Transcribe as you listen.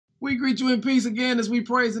We greet you in peace again as we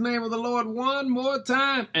praise the name of the Lord one more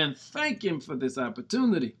time and thank Him for this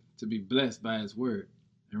opportunity to be blessed by His word.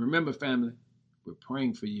 And remember, family, we're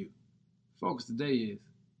praying for you. Focus today is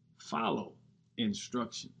follow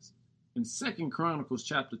instructions. In 2 Chronicles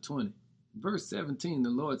chapter 20, verse 17,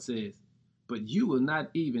 the Lord says, "But you will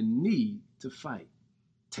not even need to fight.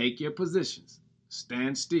 Take your positions,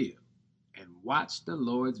 stand still, and watch the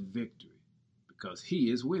Lord's victory, because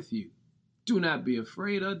He is with you. Do not be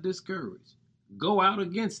afraid or discouraged. Go out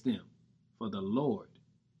against them, for the Lord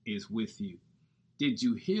is with you." Did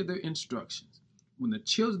you hear the instructions? When the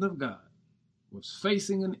children of God was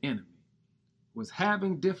facing an enemy, was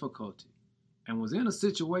having difficulty, and was in a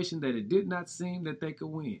situation that it did not seem that they could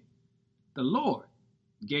win, the Lord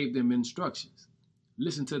gave them instructions.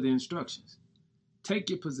 Listen to the instructions. Take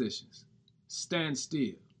your positions, stand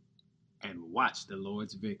still, and watch the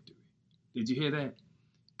Lord's victory. Did you hear that?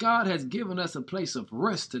 God has given us a place of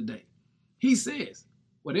rest today. He says,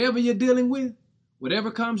 whatever you're dealing with, whatever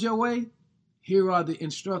comes your way, here are the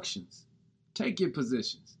instructions. Take your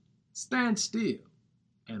positions, stand still,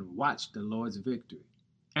 and watch the Lord's victory.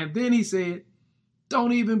 And then He said,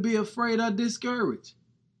 don't even be afraid or discouraged,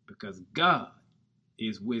 because God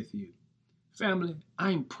is with you. Family,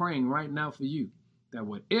 I'm praying right now for you that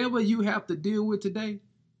whatever you have to deal with today,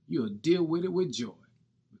 you'll deal with it with joy,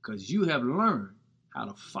 because you have learned how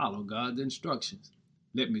to follow God's instructions.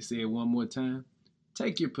 Let me say it one more time.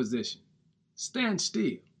 Take your position, stand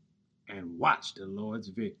still, and watch the Lord's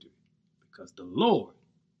victory, because the Lord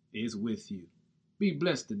is with you. Be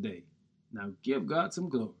blessed today. Now give God some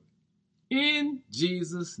glory. In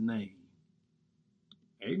Jesus' name,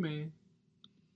 amen.